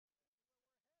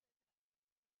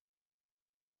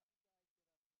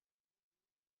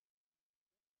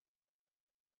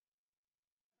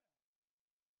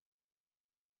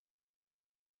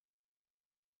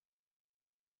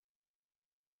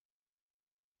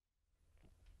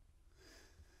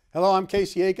Hello, I'm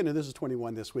Kweisi Aiken, and this is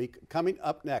 21 This Week. Coming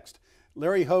up next,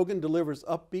 Larry Hogan delivers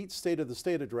upbeat State of the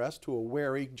State address to a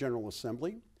wary General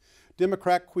Assembly.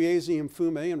 Democrat Kweisi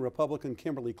Mfume and Republican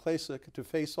Kimberly Klacik to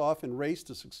face off in race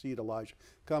to succeed Elijah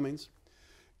Cummings.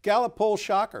 Gallup poll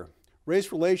shocker.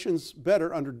 Race relations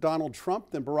better under Donald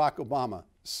Trump than Barack Obama.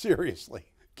 Seriously,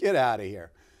 get out of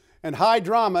here. And high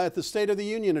drama at the State of the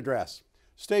Union address.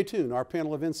 Stay tuned. Our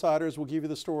panel of insiders will give you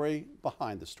the story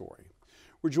behind the story.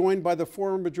 We're joined by the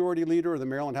former Majority Leader of the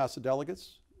Maryland House of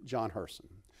Delegates, John Hurson,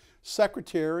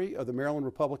 Secretary of the Maryland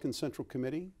Republican Central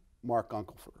Committee, Mark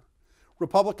Uncapher,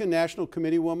 Republican National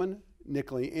Committee woman,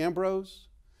 Nicolee Ambrose,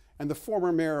 and the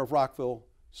former Mayor of Rockville,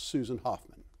 Susan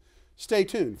Hoffmann. Stay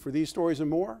tuned for these stories and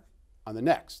more on the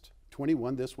next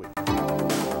 21 This Week.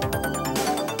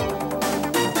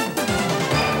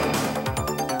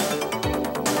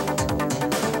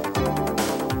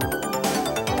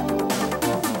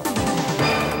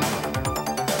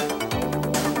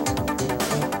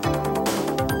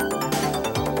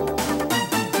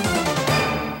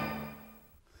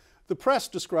 The press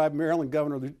described Maryland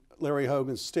Governor Larry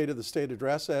Hogan's State of the State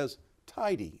address as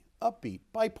tidy, upbeat,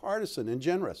 bipartisan, and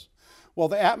generous. While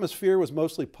the atmosphere was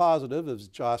mostly positive, as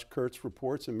Josh Kurtz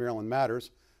reports in Maryland Matters,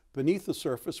 beneath the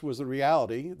surface was the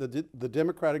reality that the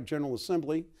Democratic General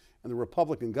Assembly and the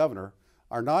Republican governor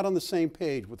are not on the same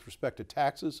page with respect to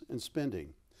taxes and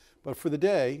spending. But for the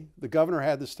day, the governor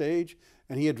had the stage,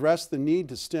 and he addressed the need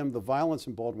to stem the violence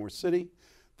in Baltimore City,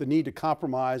 the need to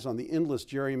compromise on the endless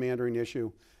gerrymandering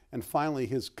issue, and finally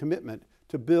his commitment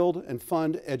to build and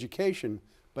fund education,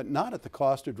 but not at the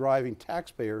cost of driving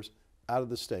taxpayers out of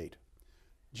the state.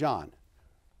 John,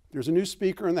 there's a new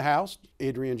Speaker in the House,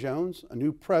 Adrian Jones, a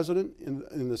new President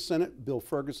in the Senate, Bill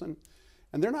Ferguson,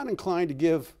 and they're not inclined to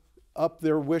give up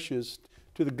their wishes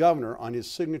to the governor on his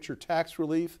signature tax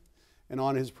relief and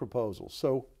on his proposals.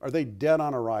 So are they dead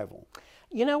on arrival?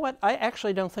 You know what? I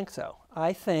actually don't think so.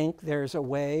 I think there's a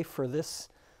way for this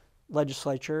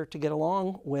legislature to get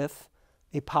along with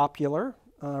a popular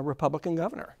Republican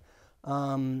governor.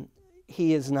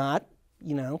 He is not,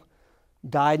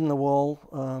 dyed-in-the-wool,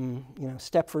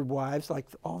 Stepford wives like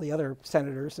all the other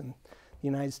senators in the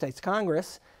United States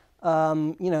Congress,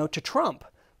 to Trump.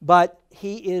 But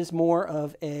he is more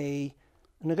of a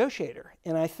negotiator.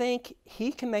 And I think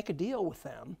he can make a deal with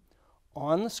them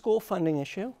on the school funding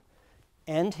issue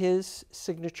and his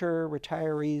signature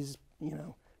retirees,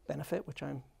 benefit, which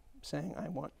I'm saying I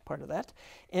want part of that.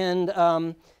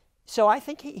 And so I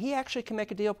think he actually can make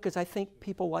a deal because I think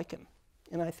people like him.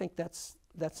 And I think that's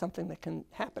something that can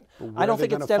happen. I don't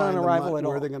think it's dead on arrival at all.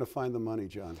 Where are they going to find the money,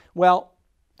 John? Well,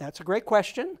 that's a great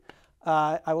question.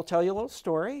 I will tell you a little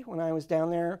story. When I was down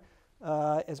there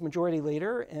as Majority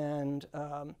Leader and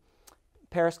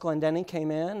Paris Glendenning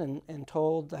came in and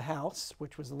told the House,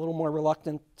 which was a little more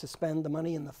reluctant to spend the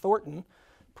money in the Thornton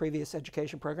previous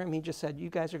education program, he just said, you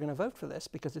guys are going to vote for this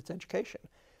because it's education.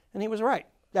 And he was right.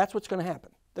 That's what's going to happen.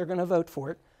 They're going to vote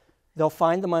for it. They'll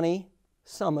find the money,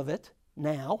 some of it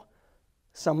now,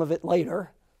 some of it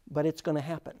later, but it's going to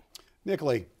happen.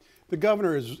 Nicolee, the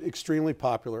governor is extremely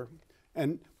popular,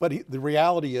 but the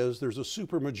reality is there's a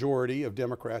supermajority of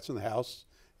Democrats in the House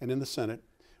and in the Senate.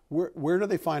 Where do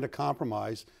they find a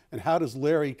compromise, and how does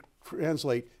Larry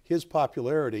translate his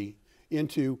popularity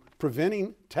into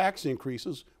preventing tax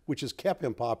increases, which has kept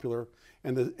him popular,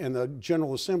 and the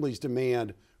General Assembly's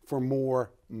demand for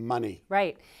more money?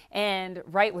 Right. And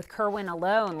with Kerwin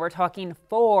alone, we're talking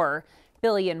 $4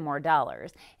 billion more.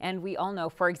 And we all know,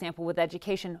 for example, with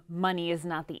education, money is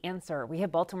not the answer. We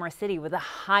have Baltimore City with the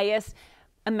highest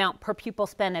amount per pupil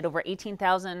spent at over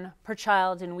 $18,000 per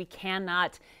child, and we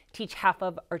cannot teach half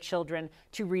of our children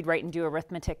to read, write, and do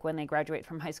arithmetic when they graduate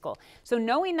from high school. So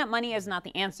knowing that money is not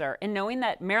the answer, and knowing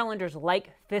that Marylanders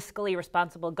like fiscally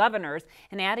responsible governors,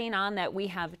 and adding on that we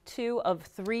have 2 of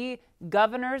 3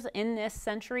 governors in this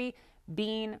century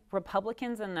being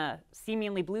Republicans in the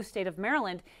seemingly blue state of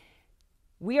Maryland,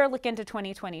 we are looking to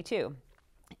 2022.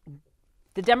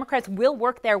 The Democrats will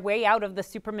work their way out of the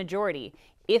supermajority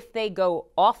if they go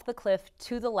off the cliff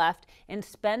to the left and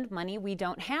spend money we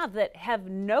don't have that have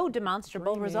no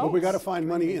demonstrable results. But we got to find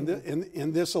money in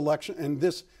this election, in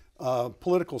this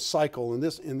political cycle, in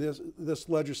this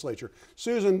legislature.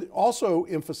 Susan, also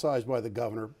emphasized by the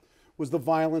governor, was the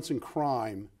violence and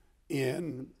crime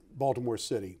in Baltimore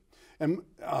City. And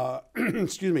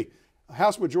excuse me,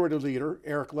 House Majority Leader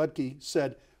Eric Ludke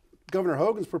said Governor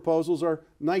Hogan's proposals are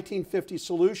 1950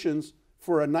 solutions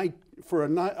for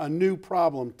a new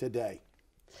problem today.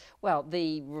 Well,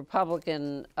 the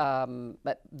Republican,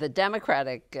 but the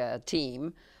Democratic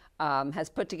team has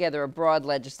put together a broad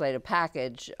legislative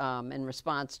package in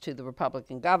response to the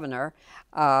Republican governor.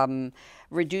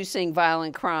 Reducing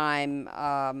violent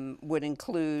crime would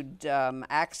include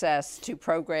access to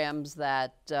programs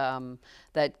that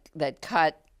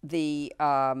cut the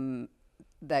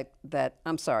that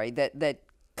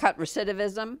cut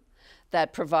recidivism,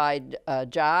 that provide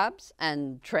jobs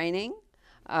and training.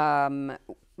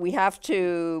 We have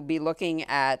to be looking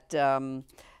at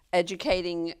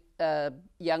educating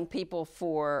young people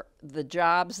for the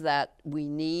jobs that we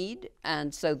need,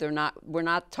 and so we're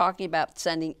not talking about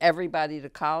sending everybody to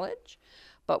college,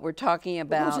 but we're talking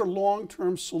about... Those are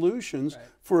long-term solutions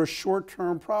for a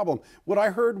short-term problem. What I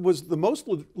heard was the most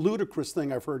ludicrous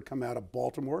thing I've heard come out of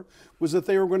Baltimore was that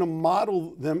they were going to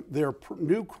model their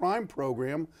new crime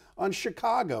program on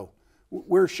Chicago,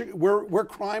 where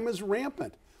crime is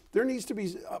rampant. There needs to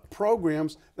be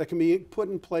programs that can be put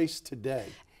in place today.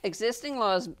 Existing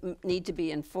laws need to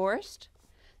be enforced.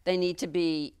 They need to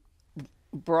be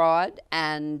broad,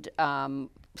 and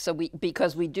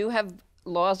because we do have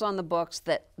laws on the books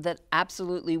that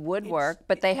absolutely would work,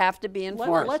 but they have to be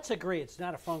enforced. Let's agree it's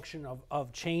not a function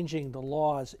of changing the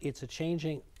laws, it's a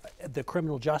changing the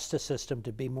criminal justice system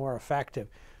to be more effective.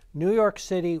 New York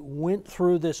City went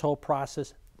through this whole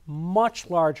process, much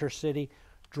larger city,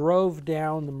 drove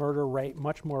down the murder rate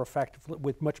much more effectively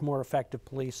with much more effective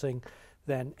policing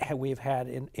than we've had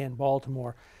in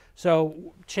Baltimore.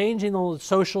 So changing the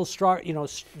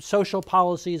social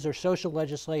policies or social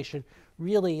legislation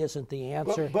really isn't the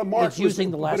answer. But Mark, it's using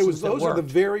the lessons those are the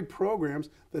very programs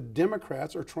that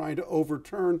Democrats are trying to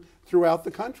overturn throughout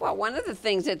the country. Well, one of the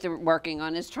things that they're working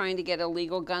on is trying to get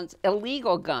illegal guns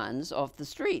off the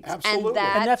streets. Absolutely.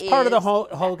 And that's part of the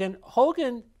Hogan.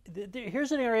 Hogan,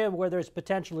 here's an area where there's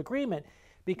potential agreement,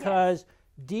 because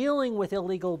dealing with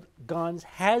illegal guns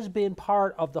has been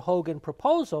part of the Hogan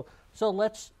proposal. So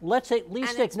let's at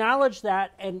least acknowledge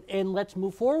that and let's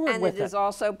move forward with it. And it is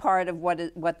also part of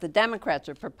what the Democrats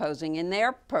are proposing in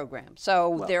their program.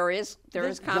 So there is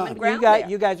common ground there.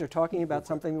 You guys are talking about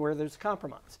something where there's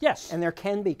compromise. Yes. And there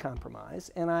can be compromise.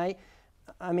 And I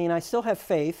mean, I still have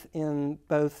faith in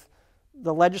both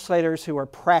the legislators who are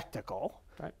practical,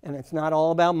 and it's not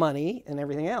all about money and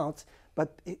everything else,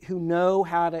 but who know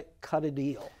how to cut a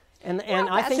deal. And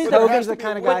I think Hogan's the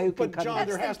kind of guy who can cut a deal. But John,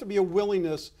 there has to be a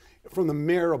willingness from the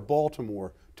mayor of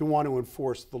Baltimore to want to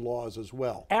enforce the laws as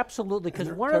well. Absolutely, because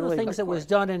one of the things that was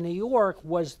done in New York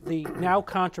was the now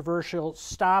controversial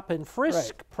stop and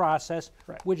frisk process,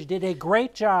 which did a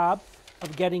great job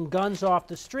of getting guns off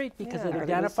the street because it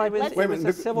identified... Wait a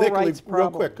minute, civil Nicolee, rights real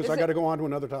problem. quick, because I got to go on to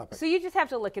another topic. So you just have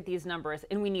to look at these numbers,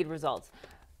 and we need results.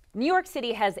 New York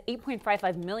City has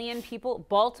 8.55 million people,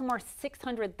 Baltimore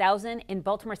 600,000, and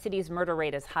Baltimore City's murder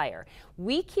rate is higher.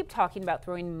 We keep talking about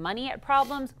throwing money at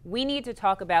problems. We need to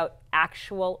talk about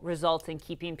actual results in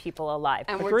keeping people alive.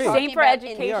 And we're talking Same for about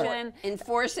education.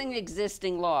 Enforcing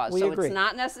existing laws. We agree. It's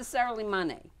not necessarily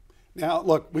money. Now,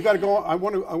 look, we got to go on. I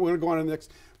want to go on to the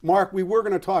next. Mark, we were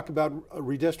going to talk about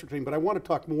redistricting, but I want to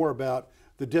talk more about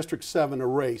the District 7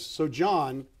 race. So,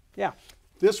 John,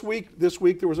 this week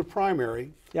there was a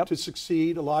primary to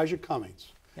succeed Elijah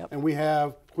Cummings. And we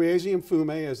have Kweisi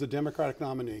Mfume as the Democratic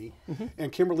nominee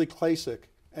and Kimberly Klacik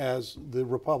as the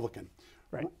Republican.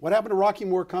 What happened to Rocky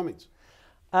Moore Cummings?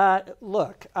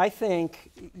 Look, I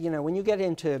think, when you get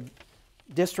into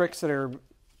districts that are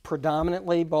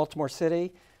predominantly Baltimore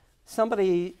City,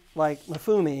 somebody like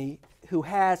Mfume, who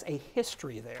has a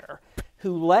history there,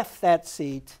 who left that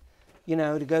seat,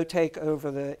 to go take over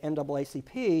the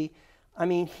NAACP, I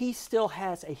mean, he still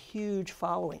has a huge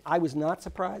following. I was not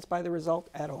surprised by the result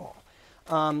at all.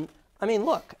 I mean,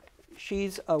 look,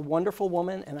 she's a wonderful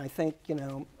woman, and I think,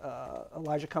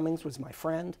 Elijah Cummings was my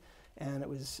friend, and it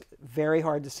was very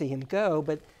hard to see him go,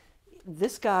 but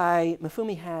this guy,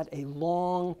 Mfume, had a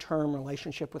long-term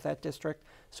relationship with that district,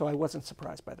 so I wasn't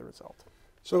surprised by the result.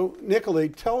 So,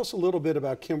 Nicolee, tell us a little bit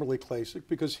about Kimberly Klacik,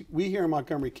 because we here in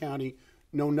Montgomery County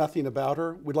know nothing about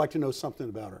her. We'd like to know something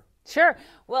about her. Sure.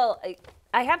 Well,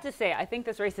 I have to say, I think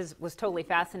this race was totally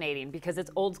fascinating because it's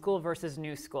old school versus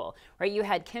new school, right? You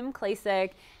had Kim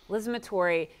Klacik, Liz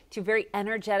Mattori, two very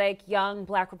energetic, young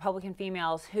Black Republican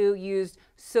females who used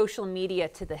social media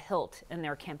to the hilt in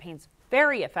their campaigns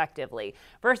very effectively,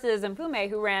 versus Mfume,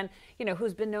 who ran,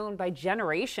 who's been known by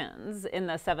generations in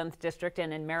the 7th District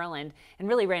and in Maryland, and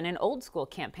really ran an old school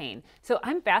campaign. So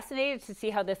I'm fascinated to see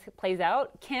how this plays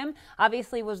out. Kim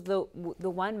obviously was the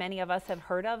one many of us have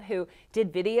heard of who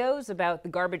did videos about the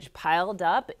garbage piled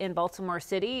up in Baltimore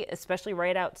City, especially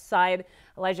right outside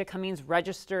Elijah Cummings'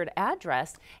 registered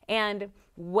address. And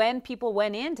when people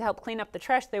went in to help clean up the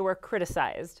trash, they were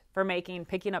criticized for making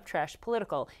picking up trash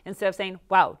political instead of saying,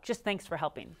 wow, just thanks for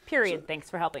helping, period, thanks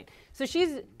for helping. So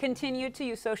she's continued to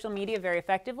use social media very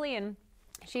effectively, and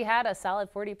she had a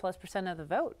solid 40+% of the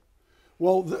vote.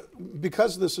 Well,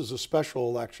 because this is a special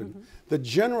election, the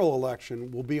general election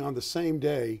will be on the same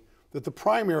day that the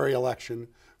primary election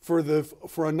for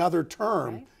another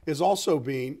term is also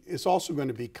going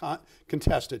to be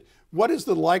contested. What is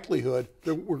the likelihood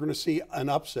that we're going to see an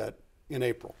upset in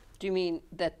April? Do you mean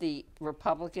that the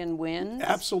Republican wins?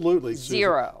 Absolutely, Susan.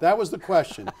 0. That was the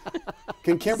question.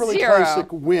 Can Kimberly 0.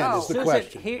 Klacik win is the Susan,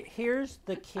 question. here's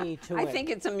the key to it. I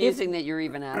think it's amusing that you're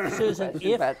even asking Susan,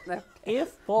 the question,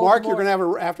 if Baltimore, Mark, you're going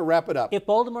to have to wrap it up. if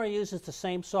Baltimore uses the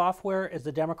same software as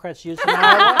the Democrats use in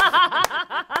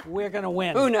Iowa, we're going to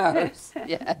win. who knows?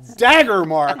 Yes. Dagger,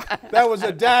 Mark. That was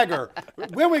a dagger.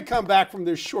 When we come back from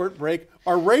this short break,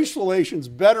 are race relations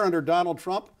better under Donald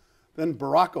Trump than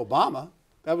Barack Obama?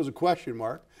 That was a question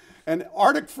mark. And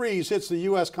Arctic freeze hits the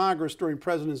U.S. Congress during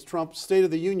President Trump's State of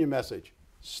the Union message.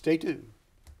 Stay tuned.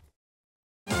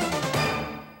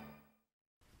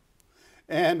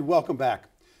 And welcome back.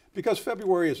 Because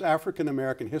February is African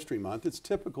American History Month, it's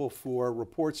typical for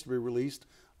reports to be released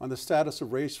on the status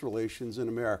of race relations in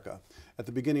America at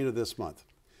the beginning of this month.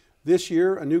 This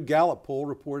year, a new Gallup poll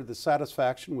reported the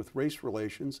satisfaction with race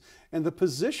relations and the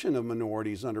position of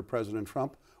minorities under President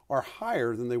Trump are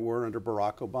higher than they were under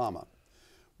Barack Obama.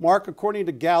 Mark, according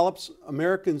to Gallup's,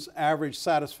 Americans' average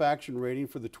satisfaction rating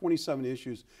for the 27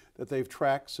 issues that they've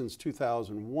tracked since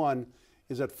 2001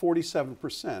 is at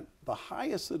 47%, the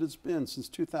highest that it's been since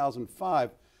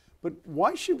 2005. But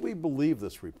why should we believe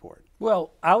this report?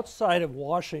 Well, outside of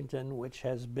Washington, which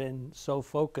has been so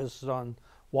focused on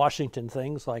Washington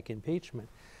things like impeachment,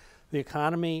 the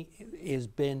economy has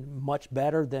been much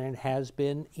better than it has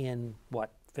been in,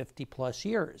 50+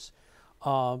 years.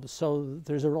 So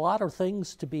there's a lot of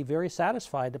things to be very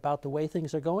satisfied about the way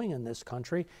things are going in this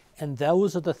country, and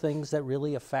those are the things that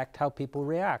really affect how people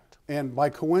react. And by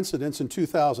coincidence, in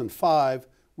 2005,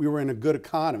 we were in a good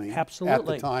economy at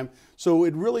the time. So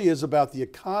it really is about the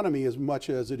economy as much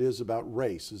as it is about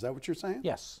race. Is that what you're saying?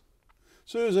 Yes.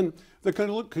 Susan, the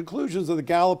conclusions of the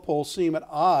Gallup poll seem at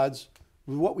odds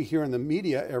with what we hear in the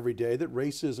media every day, that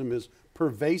racism is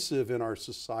pervasive in our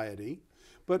society.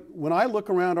 But when I look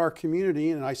around our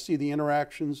community and I see the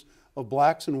interactions of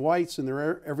blacks and whites in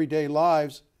their everyday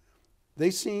lives, they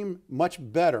seem much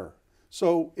better.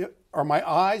 So are my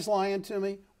eyes lying to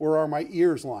me, or are my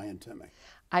ears lying to me?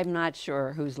 I'm not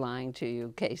sure who's lying to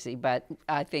you, Casey, but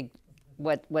I think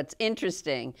what's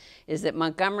interesting is that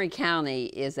Montgomery County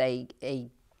is an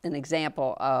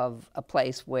example of a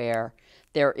place where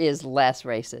there is less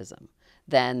racism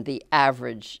than the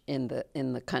average in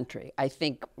the country. I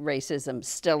think racism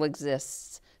still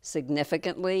exists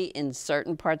significantly in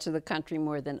certain parts of the country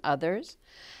more than others.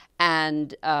 And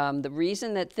the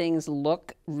reason that things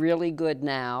look really good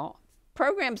now,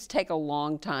 programs take a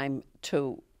long time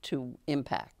to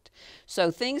impact.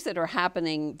 So things that are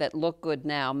happening that look good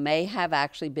now may have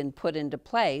actually been put into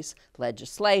place,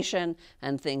 legislation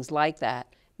and things like that,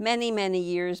 many, many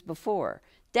years before,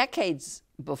 decades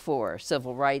before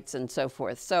civil rights and so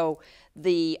forth. So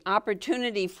the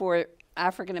opportunity for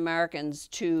African Americans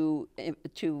to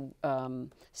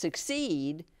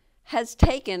succeed has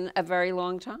taken a very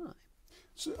long time.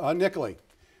 Nicolee,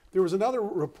 there was another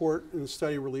report in the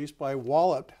study released by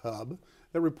Wallet Hub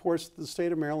that reports that the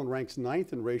state of Maryland ranks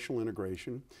 9th in racial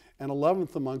integration and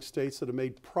 11th among states that have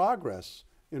made progress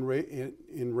in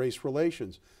race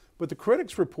relations. But the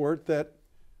critics report that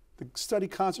the study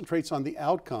concentrates on the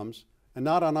outcomes and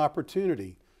not on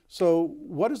opportunity. So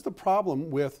what is the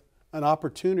problem with an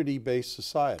opportunity-based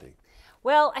society?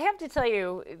 Well, I have to tell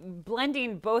you,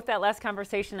 blending both that last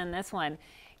conversation and this one,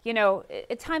 you know,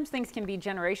 at times things can be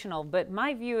generational, but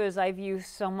my view is I view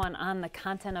someone on the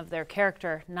content of their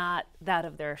character, not that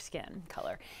of their skin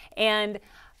color. And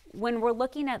when we're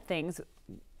looking at things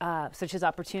such as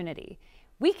opportunity,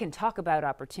 we can talk about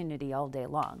opportunity all day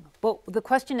long, but the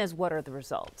question is, what are the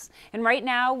results? And right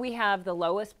now we have the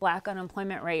lowest black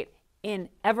unemployment rate in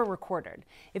ever recorded.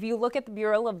 If you look at the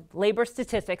Bureau of Labor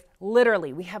Statistics,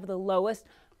 literally we have the lowest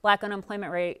black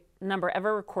unemployment rate number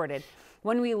ever recorded.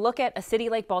 When we look at a city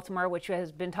like Baltimore, which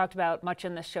has been talked about much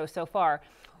in this show so far,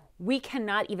 we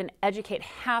cannot even educate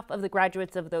half of the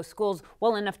graduates of those schools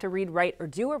well enough to read, write, or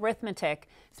do arithmetic,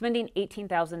 spending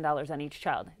 $18,000 on each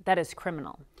child. That is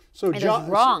criminal. So it is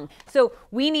wrong. So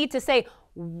we need to say,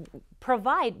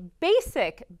 provide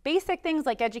basic things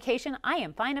like education. I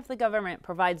am fine if the government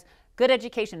provides good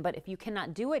education. But if you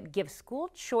cannot do it, give school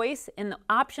choice and the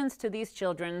options to these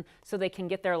children so they can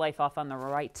get their life off on the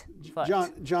right foot.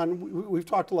 John, we've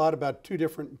talked a lot about two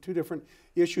different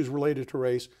issues related to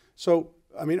race. So,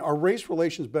 I mean, are race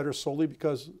relations better solely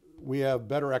because we have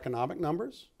better economic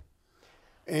numbers?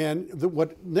 And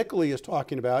what Nicolee is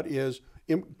talking about is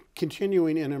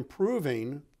continuing and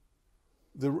improving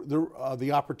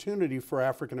the opportunity for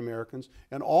African Americans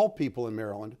and all people in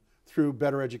Maryland through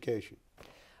better education.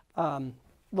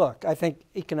 Look, I think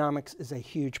economics is a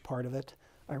huge part of it.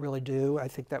 I really do. I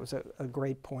think that was a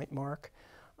great point, Mark.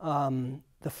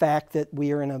 The fact that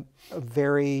we are in a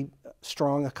very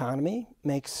strong economy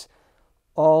makes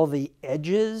all the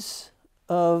edges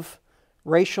of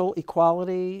racial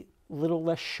equality a little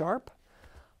less sharp.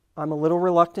 I'm a little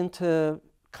reluctant to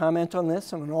comment on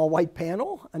this on an all-white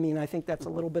panel. I mean, I think that's a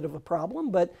little bit of a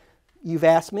problem, but you've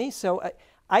asked me. So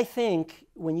I think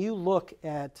when you look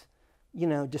at,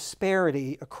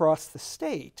 disparity across the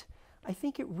state, I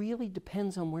think it really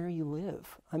depends on where you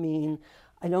live. I mean,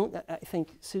 I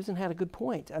think Susan had a good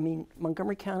point. I mean,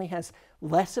 Montgomery County has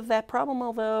less of that problem,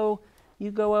 although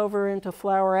you go over into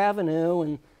Flower Avenue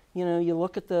and, you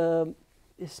look at the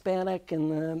Hispanic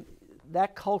and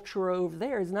that culture over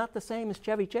there is not the same as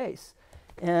Chevy Chase.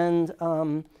 And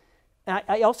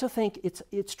I also think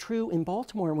it's true in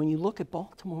Baltimore. When you look at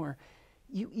Baltimore,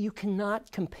 you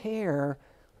cannot compare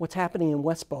what's happening in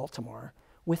West Baltimore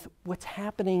with what's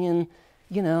happening in,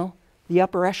 the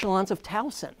upper echelons of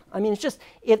Towson. I mean, it's just,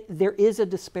 there is a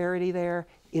disparity there.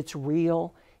 It's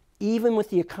real. Even with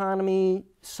the economy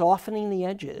softening the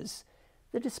edges,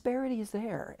 the disparity is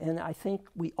there. And I think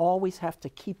we always have to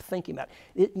keep thinking about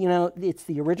it. It's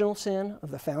the original sin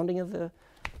of the founding of the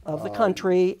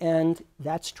country, and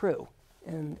that's true.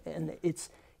 And it's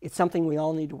something we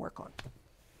all need to work on.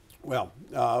 Well,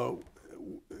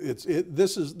 this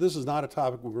is not a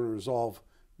topic we're going to resolve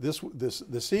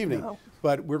this evening, no.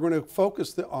 But we're going to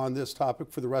focus on this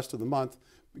topic for the rest of the month,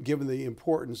 given the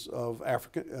importance of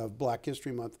Black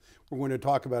History Month. We're going to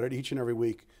talk about it each and every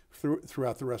week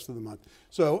throughout the rest of the month.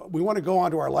 So we want to go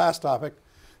on to our last topic.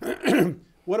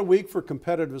 What a week for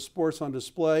competitive sports on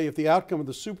display. If the outcome of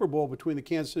the Super Bowl between the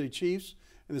Kansas City Chiefs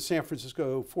and the San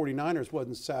Francisco 49ers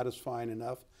wasn't satisfying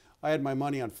enough, I had my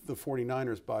money on the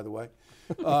 49ers, by the way.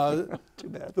 Too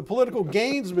bad. The political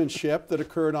gamesmanship that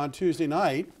occurred on Tuesday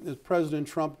night as President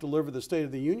Trump delivered the State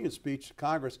of the Union speech to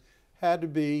Congress had to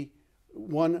be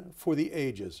one for the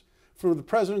ages. From the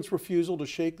president's refusal to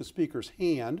shake the speaker's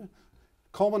hand,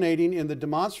 culminating in the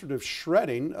demonstrative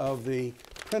shredding of the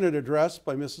printed address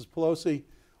by Mrs. Pelosi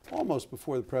almost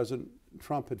before the President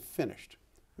Trump had finished.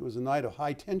 It was a night of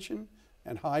high tension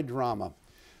and high drama.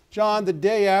 John, the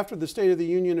day after the State of the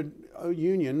Union,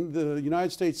 the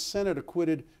United States Senate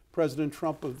acquitted President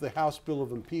Trump of the House bill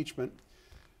of impeachment.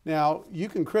 Now, you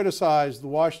can criticize the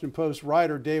Washington Post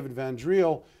writer David Van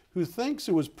Driel, who thinks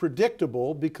it was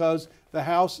predictable because the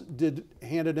House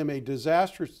handed him a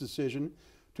disastrous decision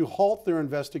to halt their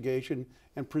investigation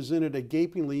and presented a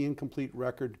gapingly incomplete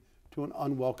record to an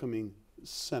unwelcoming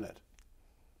Senate.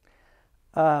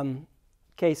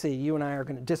 Casey, you and I are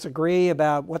going to disagree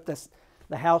about what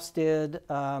the House did.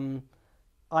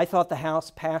 I thought the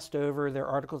House passed over their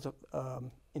articles of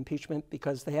impeachment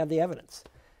because they had the evidence.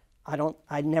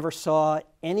 I never saw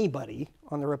anybody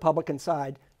on the Republican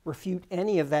side refute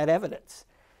any of that evidence.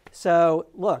 So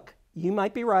look, you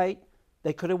might be right.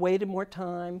 They could have waited more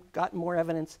time, gotten more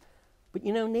evidence. But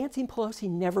Nancy Pelosi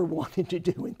never wanted to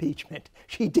do impeachment.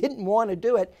 She didn't want to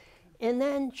do it. And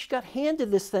then she got handed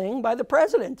this thing by the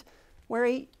president where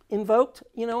he invoked,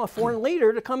 a foreign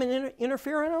leader to come and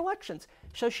interfere in elections.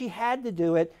 So she had to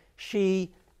do it.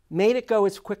 She made it go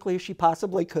as quickly as she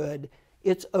possibly could.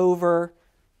 It's over.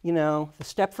 The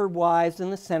Stepford wives in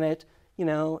the Senate,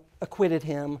 acquitted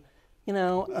him.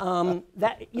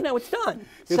 It's done.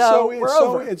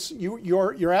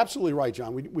 You're absolutely right,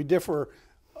 John. We differ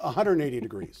 180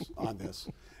 degrees on this,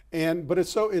 but it's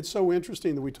so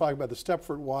interesting that we talk about the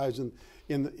Stepford wives in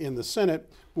the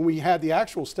Senate when we had the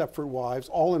actual Stepford wives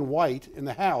all in white in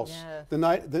the House. Yes. the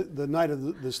night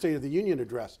of the State of the Union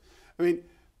address. I mean,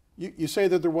 you say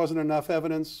that there wasn't enough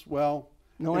evidence. Well,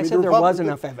 no, I said there was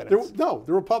enough evidence. The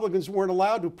Republicans weren't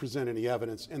allowed to present any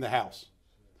evidence in the House.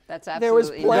 That's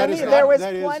absolutely there was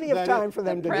plenty of time for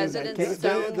them to do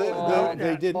that.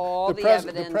 They didn't.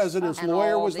 The president's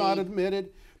lawyer was not admitted.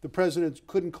 The president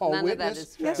couldn't call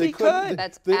witnesses. Yes, he could.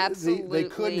 That's absolutely They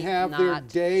couldn't have their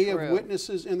day of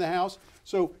witnesses in the House.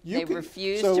 So they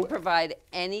refused to provide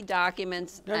any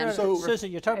documents. So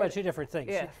Susan, you're talking about two different things.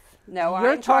 Yes. No,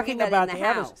 You're I'm talking about in the the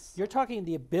evidence. House. You're talking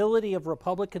the ability of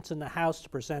Republicans in the House to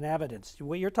present evidence.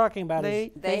 What you're talking about is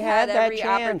They had had that every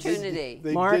chance. opportunity.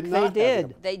 Mark, did not they have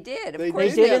did. They did. They Of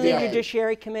course They did in did. the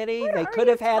Judiciary Committee. They are could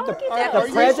you have had the talking about?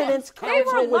 President's They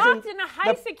Counsel were was locked in in a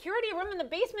high the- security room in the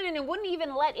basement and it wouldn't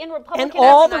even let in and Republicans.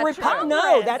 all the That's not true.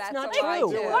 No, that's That's not a lie,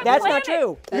 true. too. That's What not planet?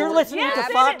 true. You're That's listening to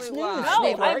absolutely Fox absolutely News. wrong.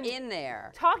 They No, were I'm in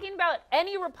there. Talking about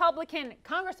any Republican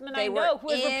congressman They I were know who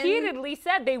has in- repeatedly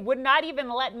said they would not even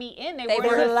let me in. They were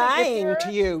They're lying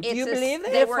to you. Do It's you a- believe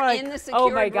They this? were in the Oh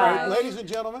secured my God. room. Ladies and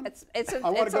gentlemen, It's a I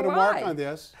want it's to a go to Mark lie. on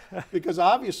this because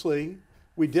obviously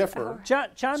we differ.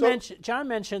 John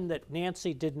mentioned that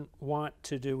Nancy didn't want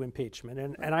to do impeachment,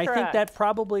 and I think that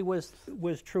probably was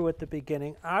true at the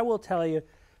beginning. I will tell you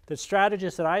that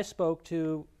strategists that I spoke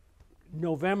to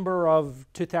November of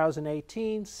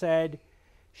 2018 said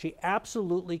she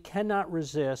absolutely cannot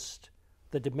resist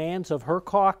the demands of her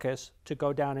caucus to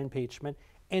go down impeachment,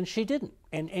 and she didn't,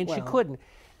 and she couldn't.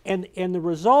 And the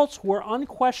results were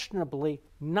unquestionably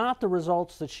not the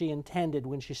results that she intended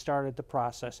when she started the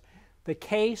process. The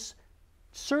case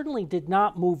certainly did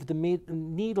not move the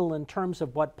needle in terms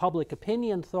of what public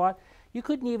opinion thought. You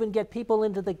couldn't even get people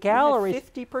into the galleries.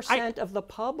 50% of the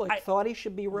public thought he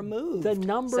should be removed. The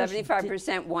numbers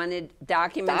 75% wanted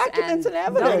documents and and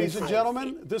evidence. Ladies and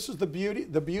gentlemen, this is the beauty.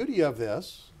 The beauty of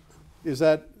this is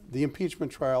that the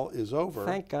impeachment trial is over.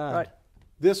 Thank God. Right.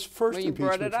 This first Well, you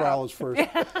brought impeachment it trial up.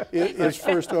 is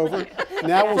first over.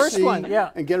 Now we'll First see one,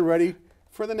 yeah. and get ready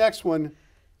for the next one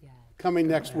coming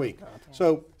next week.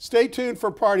 So stay tuned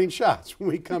for parting shots when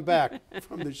we come back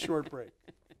from this short break.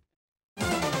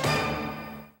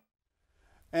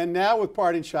 And now with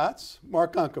parting shots,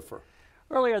 Mark Uncapher.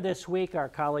 Earlier this week, our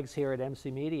colleagues here at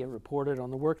MC Media reported on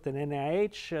the work that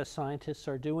NIH scientists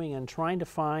are doing in trying to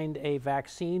find a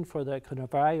vaccine for the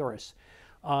coronavirus.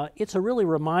 It's a really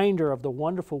reminder of the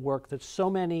wonderful work that so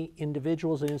many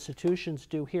individuals and institutions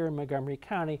do here in Montgomery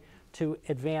County to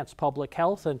advance public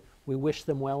health, and we wish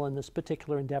them well in this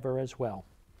particular endeavor as well.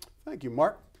 Thank you,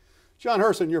 Mark. John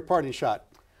Hurson, your parting shot.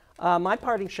 My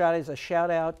parting shot is a shout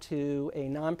out to a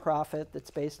nonprofit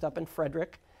that's based up in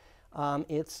Frederick.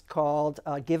 It's called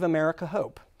Give America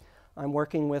Hope. I'm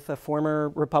working with a former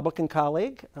Republican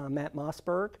colleague, Matt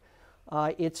Mossberg.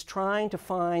 It's trying to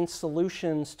find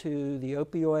solutions to the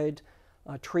opioid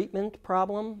treatment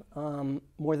problem.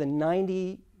 More than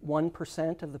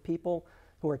 91% of the people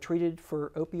who are treated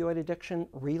for opioid addiction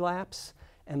relapse,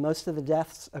 and most of the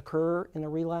deaths occur in a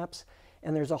relapse.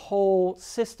 And there's a whole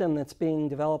system that's being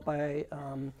developed by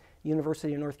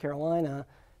University of North Carolina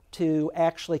to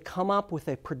actually come up with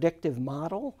a predictive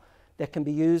model that can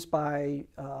be used by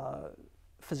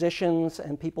physicians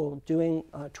and people doing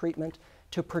treatment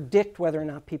to predict whether or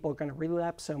not people are going to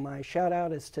relapse. So my shout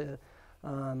out is to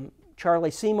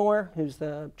Charlie Seymour, who's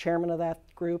the chairman of that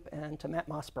group, and to Matt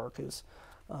Mossberg, who's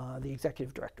the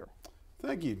executive director.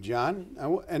 Thank you, John.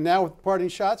 And now with parting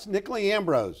shots, Nicolee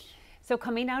Ambrose. So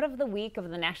coming out of the week of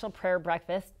the National Prayer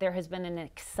Breakfast, there has been an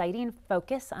exciting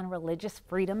focus on religious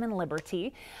freedom and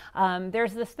liberty.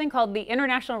 There's this thing called the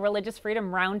International Religious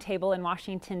Freedom Roundtable in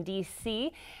Washington,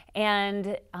 D.C.,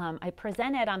 and I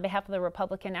presented on behalf of the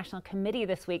Republican National Committee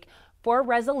this week 4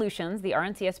 resolutions the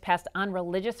RNC has passed on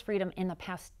religious freedom in the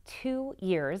past 2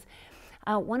 years.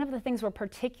 One of the things we're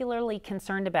particularly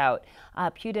concerned about,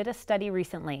 Pew did a study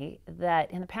recently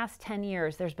that in the past 10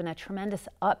 years, there's been a tremendous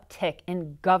uptick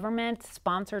in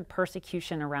government-sponsored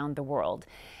persecution around the world.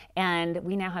 And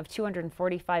we now have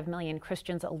 245 million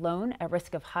Christians alone at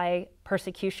risk of high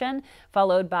persecution,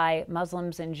 followed by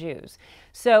Muslims and Jews.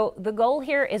 So the goal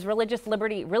here is religious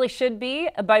liberty really should be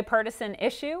a bipartisan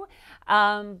issue,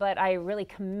 but I really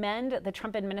commend the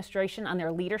Trump administration on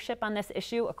their leadership on this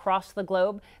issue across the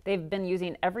globe. They've been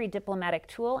using every diplomatic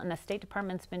tool, and the State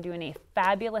Department's been doing a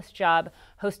fabulous job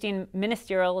hosting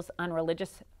ministerials on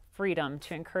religious freedom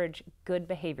to encourage good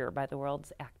behavior by the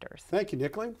world's actors. Thank you,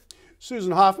 Nicolee.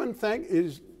 Susan Hoffmann,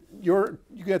 you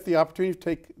get the opportunity to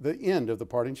take the end of the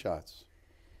parting shots.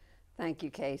 Thank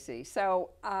you, Casey. So,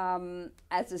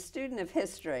 as a student of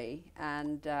history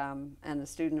and a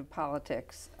student of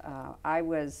politics, I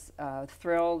was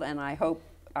thrilled, and I hope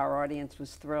our audience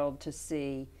was thrilled to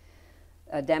see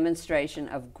a demonstration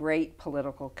of great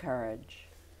political courage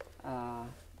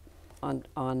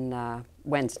on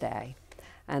Wednesday,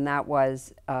 and that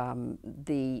was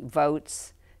the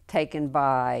votes taken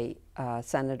by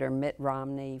Senator Mitt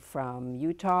Romney from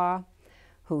Utah,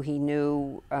 who he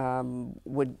knew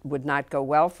would not go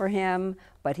well for him,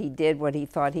 but he did what he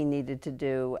thought he needed to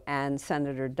do, and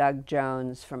Senator Doug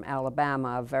Jones from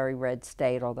Alabama, a very red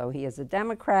state, although he is a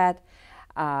Democrat,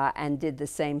 and did the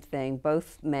same thing,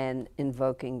 both men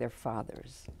invoking their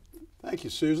fathers. Thank you,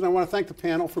 Susan. I want to thank the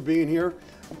panel for being here,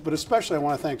 but especially I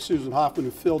want to thank Susan Hoffmann,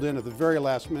 who filled in at the very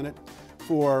last minute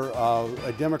for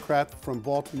a Democrat from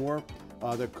Baltimore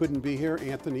that couldn't be here,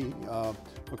 Anthony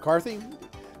McCarthy.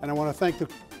 And I want to thank the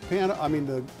panel,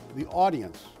 the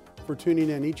audience for tuning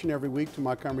in each and every week to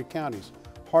Montgomery County's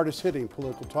hardest hitting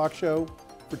political talk show.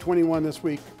 For 21 this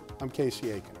week, I'm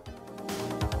Kweisi Aiken.